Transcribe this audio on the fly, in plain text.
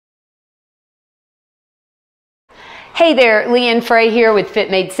Hey there, Leanne Frey here with Fit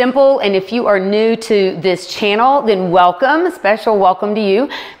Made Simple, and if you are new to this channel, then welcome, a special welcome to you.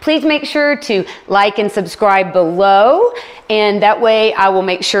 Please make sure to like and subscribe below, and that way I will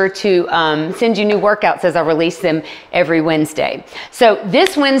make sure to send you new workouts as I release them every Wednesday. So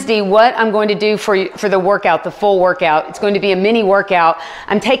this Wednesday, what I'm going to do for the workout, the full workout, it's going to be a mini workout.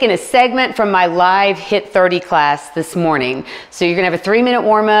 I'm taking a segment from my live HIIT30 class this morning. So you're gonna have a 3-minute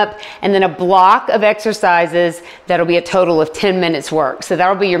warm-up and then a block of exercises that'll be a total of 10 minutes work. So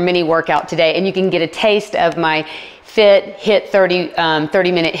that'll be your mini workout today, and you can get a taste of my HIIT30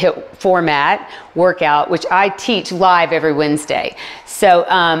 30-minute HIIT format workout, which I teach live every Wednesday. So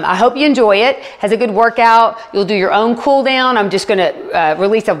I hope you enjoy it. Has a good workout. You'll do your own cool down. I'm just gonna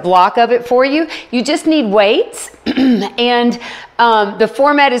release a block of it for you. You just need weights and the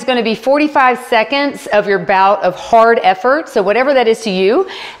format is gonna be 45 seconds of your bout of hard effort, so whatever that is to you,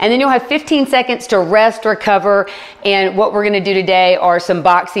 and then you'll have 15 seconds to rest, recover, and what we're gonna do today are some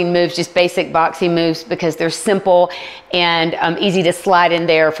boxing moves, just basic boxing moves, because they're simple and easy to slide in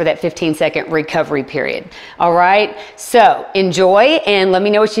there for that 15-second recovery period. All right, so enjoy and let me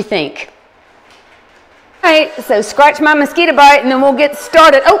know what you think. All right, so scratch my mosquito bite and then we'll get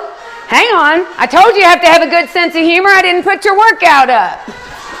started. Oh, hang on. I told you have to have a good sense of humor. I didn't put your workout up.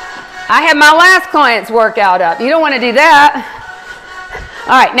 I had my last client's workout up. You don't want to do that.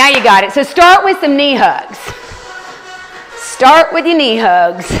 All right, now you got it. So start with some knee hugs. Start with your knee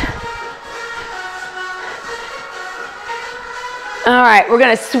hugs. All right, we're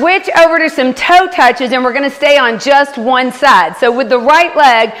gonna switch over to some toe touches and we're gonna stay on just one side. So with the right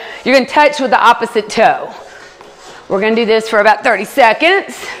leg, you're gonna touch with the opposite toe. We're gonna do this for about 30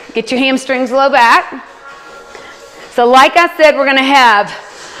 seconds. Get your hamstrings low back. So like I said, we're gonna have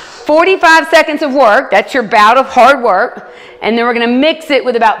 45 seconds of work. That's your bout of hard work. And then we're gonna mix it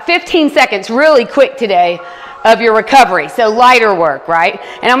with about 15 seconds, really quick today, of your recovery. So lighter work, right?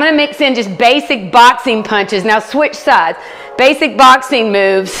 And I'm gonna mix in just basic boxing punches. Now switch sides. Basic boxing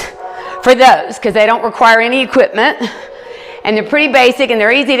moves for those, because they don't require any equipment. And they're pretty basic and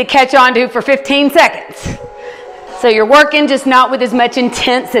they're easy to catch on to for 15 seconds. So you're working just not with as much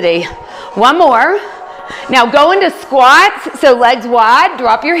intensity. One more. Now go into squats, so legs wide,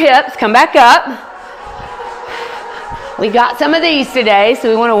 drop your hips, come back up. We got some of these today, so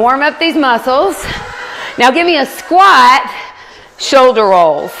we want to warm up these muscles. Now give me a squat, shoulder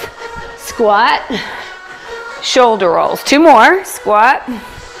rolls. Squat, shoulder rolls. 2 more. Squat,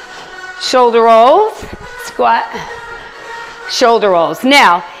 shoulder rolls, squat, shoulder rolls.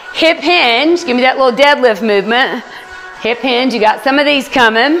 Now, hip hinge. Give me that little deadlift movement. Hip hinge. You got some of these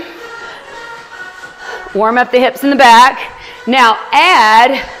coming. Warm up the hips in the back. Now,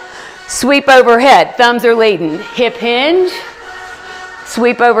 add sweep overhead. Thumbs are leading. Hip hinge,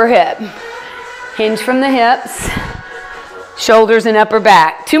 sweep over hip. Hinge from the hips, shoulders and upper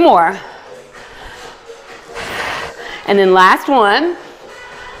back. 2 more. And then last one.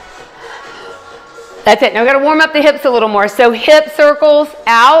 That's it. Now we've got to warm up the hips a little more. So hip circles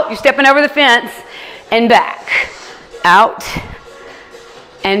out. You're stepping over the fence and back. Out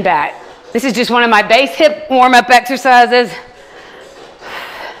and back. This is just one of my base hip warm-up exercises.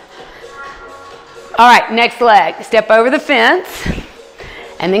 All right, next leg. Step over the fence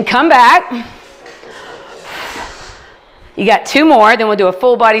and then come back. You got 2 more. Then we'll do a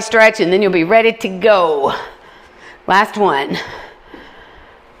full body stretch and then you'll be ready to go. Last one.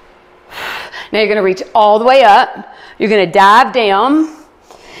 Now you're gonna reach all the way up. You're gonna dive down.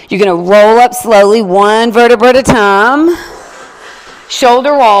 You're gonna roll up slowly, 1 vertebra at a time.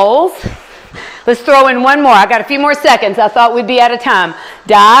 Shoulder rolls. Let's throw in 1 more. I got a few more seconds. I thought we'd be out of time.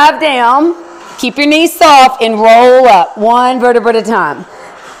 Dive down. Keep your knees soft and roll up, 1 vertebra at a time.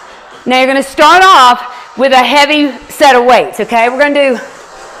 Now you're gonna start off with a heavy set of weights, okay? We're gonna do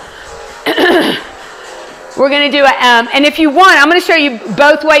and if you want, I'm going to show you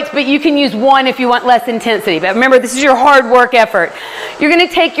both weights, but you can use one if you want less intensity. But remember, this is your hard work effort. You're going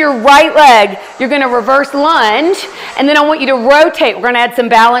to take your right leg, you're going to reverse lunge, and then I want you to rotate. We're going to add some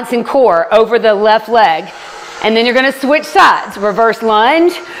balance and core over the left leg. And then you're going to switch sides. Reverse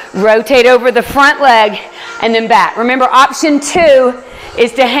lunge, rotate over the front leg, and then back. Remember, option 2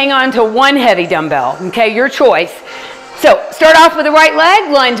 is to hang on to 1 heavy dumbbell. Okay, your choice. So start off with the right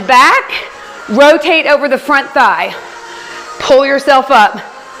leg, lunge back. Rotate over the front thigh. Pull yourself up.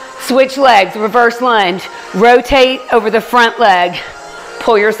 Switch legs, reverse lunge. Rotate over the front leg.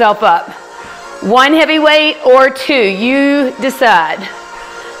 Pull yourself up. 1 heavy weight or 2, you decide.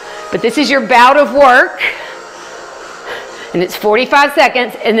 But this is your bout of work. And it's 45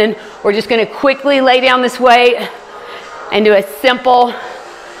 seconds, and then we're just gonna quickly lay down this weight and do a simple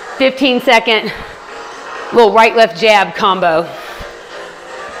 15-second Little right, left jab combo.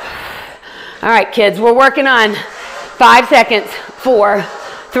 All right, kids, we're working on 5 seconds. 4,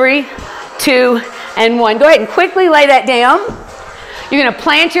 3, 2, and 1. Go ahead and quickly lay that down. You're gonna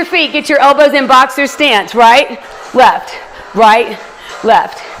plant your feet, get your elbows in boxer stance. Right,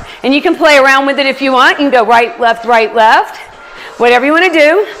 left, and you can play around with it if you want. You can go right, left, whatever you want to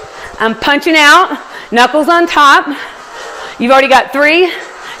do. I'm punching out, knuckles on top. You've already got 3,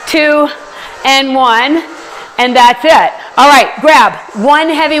 2, and 1, and that's it. All right, grab one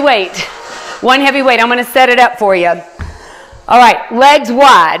heavy weight. I'm going to set it up for you. All right, legs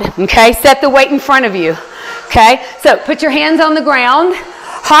wide, okay? Set the weight in front of you, okay? So put your hands on the ground.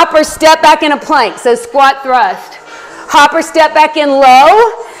 Hop or step back in a plank, so squat thrust. Hop or step back in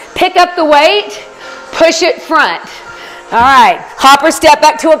low. Pick up the weight, push it front. All right, hop or step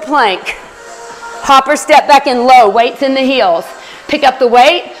back to a plank. Hop or step back in low, weights in the heels. Pick up the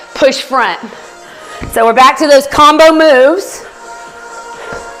weight, push front. So we're back to those combo moves.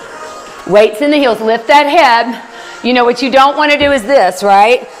 Weights in the heels, lift that head. You know what you don't want to do is this,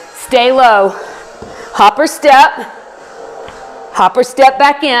 right? Stay low. Hop or step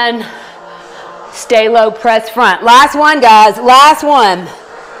back in. Stay low, press front. Last one, guys, last one.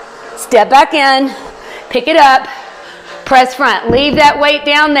 Step back in, pick it up, press front. Leave that weight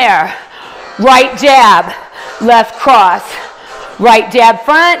down there. Right jab, left cross. Right jab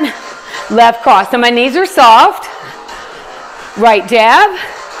front, left cross. So my knees are soft. Right jab,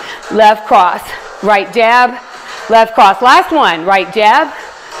 left cross. Right jab, left cross. Last one, right jab,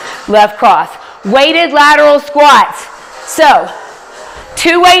 left cross. Weighted lateral squats. So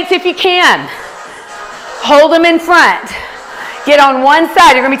 2 weights if you can. Hold them in front. Get on one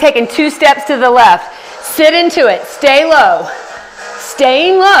side. You're going to be taking 2 steps to the left. Sit into it. Stay low.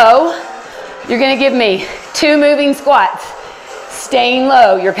 Staying low, you're going to give me 2 moving squats. Staying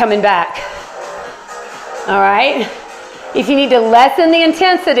low, you're coming back. All right? If you need to lessen the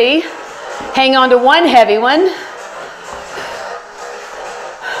intensity, hang on to one heavy one.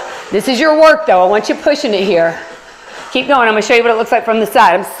 This is your work, though. I want you pushing it here. Keep going. I'm going to show you what it looks like from the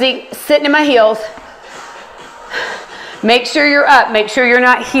side. I'm sitting in my heels. Make sure you're up. Make sure you're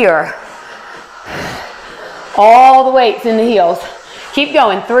not here. All the weights in the heels. Keep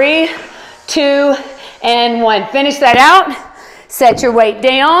going. 3, 2, and 1. Finish that out. Set your weight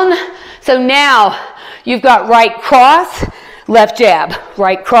down. So now you've got right cross, left jab.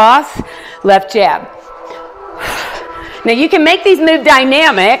 Right cross, left jab. Now you can make these move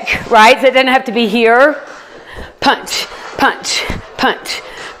dynamic, right? So it doesn't have to be here. Punch, punch, punch,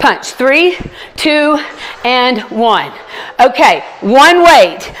 punch. 3, 2, and 1. Okay, one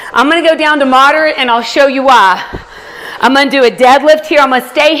weight. I'm going to go down to moderate and I'll show you why. I'm going to do a deadlift here. I'm going to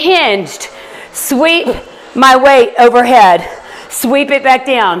stay hinged. Sweep my weight overhead. Sweep it back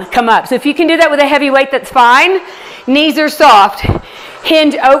down. Come up. So if you can do that with a heavy weight, that's fine. Knees are soft.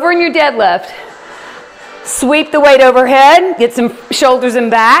 Hinge over in your deadlift. Sweep the weight overhead. Get some shoulders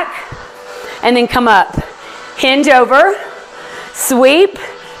and back. And then come up. Hinge over. Sweep.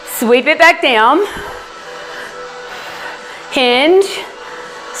 Sweep it back down. Hinge.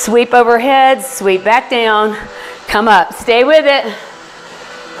 Sweep overhead. Sweep back down. Come up. Stay with it.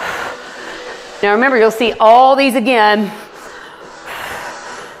 Now remember, you'll see all these again.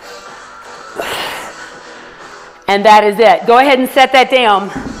 And that is it. Go ahead and set that down.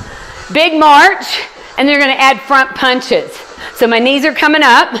 Big march, and then you're going to add front punches. So my knees are coming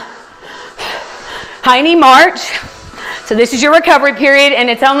up. High knee march. So this is your recovery period, and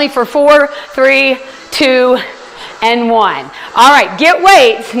it's only for 4, 3, 2, and 1. All right, get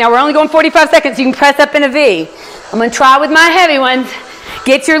weights. Now we're only going 45 seconds, so you can press up in a V. I'm going to try with my heavy ones.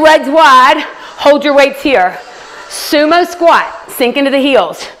 Get your legs wide. Hold your weights here. Sumo squat. Sink into the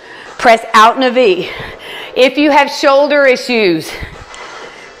heels. Press out in a V. If you have shoulder issues,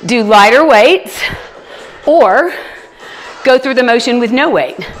 do lighter weights or go through the motion with no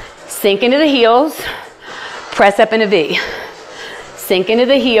weight. Sink into the heels. Press up in a V. Sink into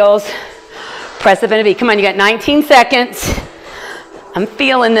the heels. Press up in a V. Come on, you got 19 seconds. I'm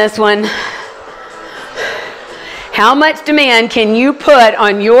feeling this one. How much demand can you put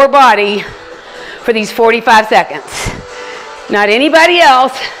on your body for these 45 seconds? Not anybody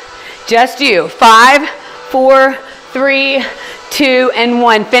else, just you. 5, 4, 3, 2, and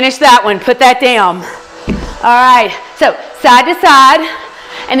 1. Finish that one. Put that down. All right. So side to side,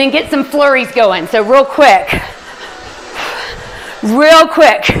 and then get some flurries going. So real quick. Real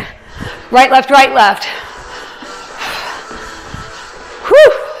quick. Right, left, right, left.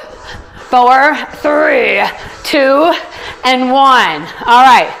 Whew. 4, 3, 2, and 1. All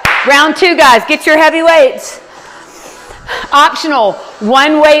right. Round 2, guys. Get your heavy weights. Optional,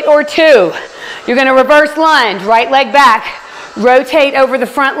 1 weight or 2. You're gonna reverse lunge, right leg back, rotate over the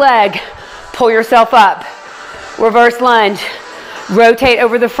front leg, pull yourself up. Reverse lunge, rotate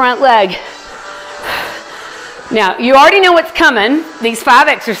over the front leg. Now, you already know what's coming, these 5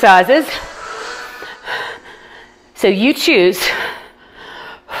 exercises. So you choose.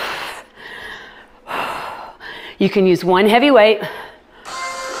 You can use 1 heavy weight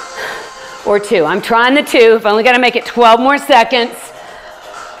or 2. I'm trying the 2. I've only got to make it 12 more seconds.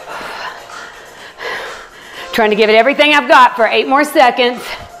 Trying to give it everything I've got for 8 more seconds.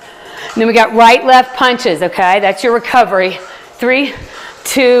 And then we got right, left punches, okay? That's your recovery. 3,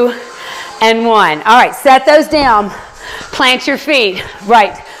 2, and 1. All right, set those down. Plant your feet.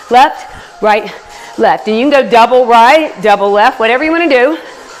 Right, left, left. And you can go double right, double left, whatever you want to do.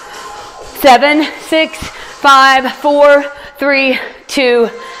 7, 6, 5, 4, 3, 2,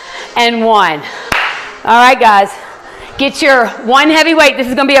 and 1. All right, guys. Get your 1 heavy weight. This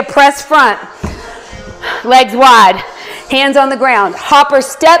is going to be a press front. Legs wide. Hands on the ground. Hopper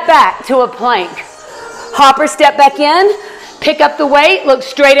step back to a plank. Hopper step back in. Pick up the weight. Look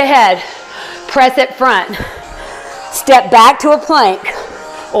straight ahead. Press it front. Step back to a plank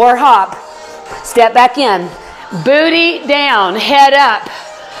or hop. Step back in. Booty down. Head up.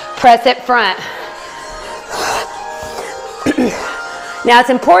 Press it front. Now it's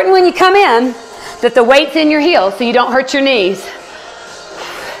important when you come in that the weight's in your heels so you don't hurt your knees.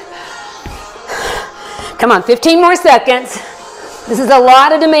 Come on, 15 more seconds. This is a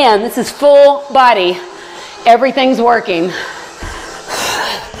lot of demand. This is full body. Everything's working.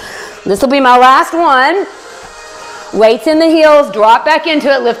 This will be my last one. Weights in the heels, drop back into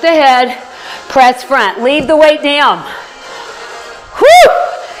it, lift the head, press front. Leave the weight down. Whew!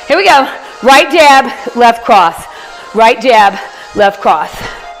 Here we go. Right jab, left cross. Right jab, left cross.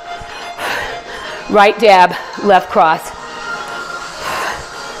 Right jab, left cross.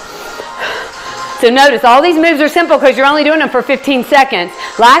 So notice all these moves are simple because you're only doing them for 15 seconds.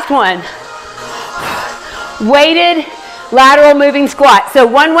 Last one. Weighted lateral moving squat. So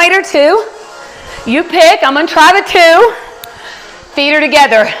 1 weight or 2. You pick. I'm going to try the 2. Feet are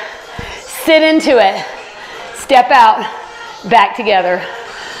together. Sit into it. Step out. Back together.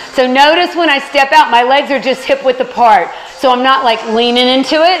 So notice when I step out, my legs are just hip width apart. So I'm not like leaning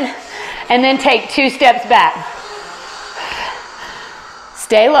into it. And then take 2 steps back.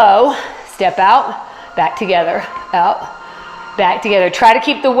 Stay low. Step out, back together, out, back together. Try to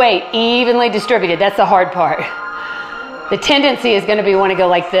keep the weight evenly distributed. That's the hard part. The tendency is going to be want to go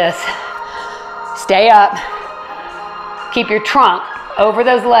like this. Stay up. Keep your trunk over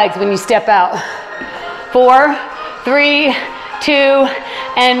those legs when you step out. 4, 3, 2,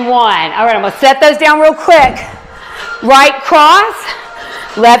 and 1. All right, I'm going to set those down real quick. Right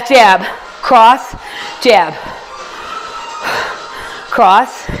cross, left jab, cross, jab,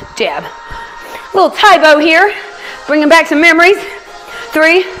 cross, jab. Little Tybo here, bringing back some memories.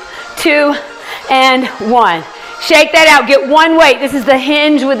 3, 2, and 1. Shake that out, get 1 weight. This is the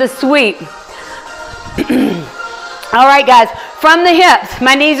hinge with the sweep. All right, guys, from the hips,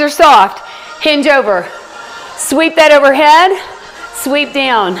 my knees are soft. Hinge over. Sweep that overhead, sweep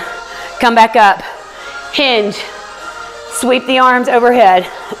down. Come back up. Hinge. Sweep the arms overhead,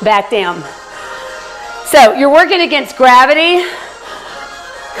 back down. So you're working against gravity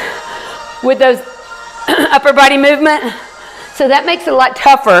with those upper body movement. So that makes it a lot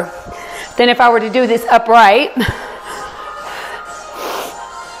tougher than if I were to do this upright.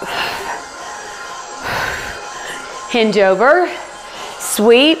 Hinge over,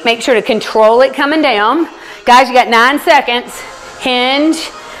 sweep, make sure to control it coming down. Guys, you got 9 seconds. Hinge,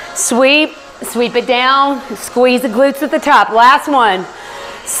 sweep, sweep it down, squeeze the glutes at the top. Last one,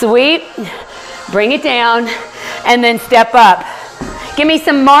 sweep, bring it down, and then step up. Give me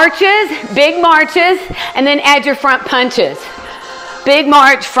some marches, big marches, and then add your front punches. Big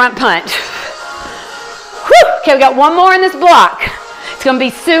march, front punch. Whew. Okay, we got 1 more in this block. It's going to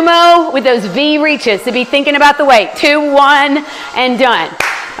be sumo with those V reaches, so be thinking about the weight. 2, 1, and done.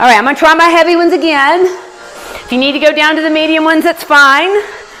 All right, I'm going to try my heavy ones again. If you need to go down to the medium ones, that's fine.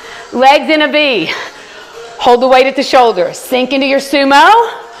 Legs in a V. Hold the weight at the shoulders. Sink into your sumo.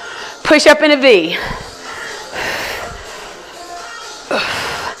 Push up in a V.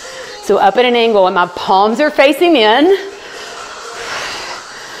 So up at an angle and my palms are facing in.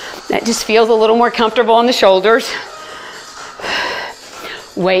 That just feels a little more comfortable on the shoulders.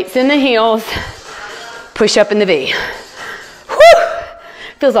 Weights in the heels. Push up in the V. Whew.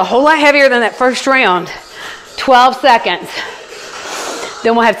 Feels a whole lot heavier than that first round. 12 seconds.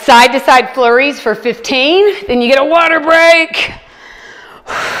 Then we'll have side to side flurries for 15. Then you get a water break.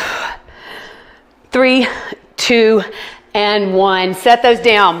 3, 2, and 1. Set those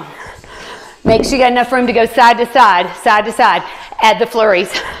down. Make sure you got enough room to go side to side, side to side. Add the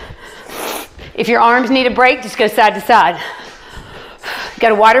flurries. If your arms need a break, just go side to side.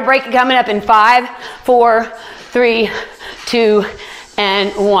 Got a water break coming up in 5, 4, 3, 2,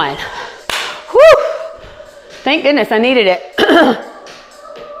 and 1. Whew! Thank goodness I needed it.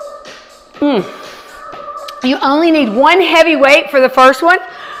 You only need one heavy weight for the first one.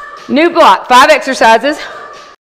 New block, 5 exercises.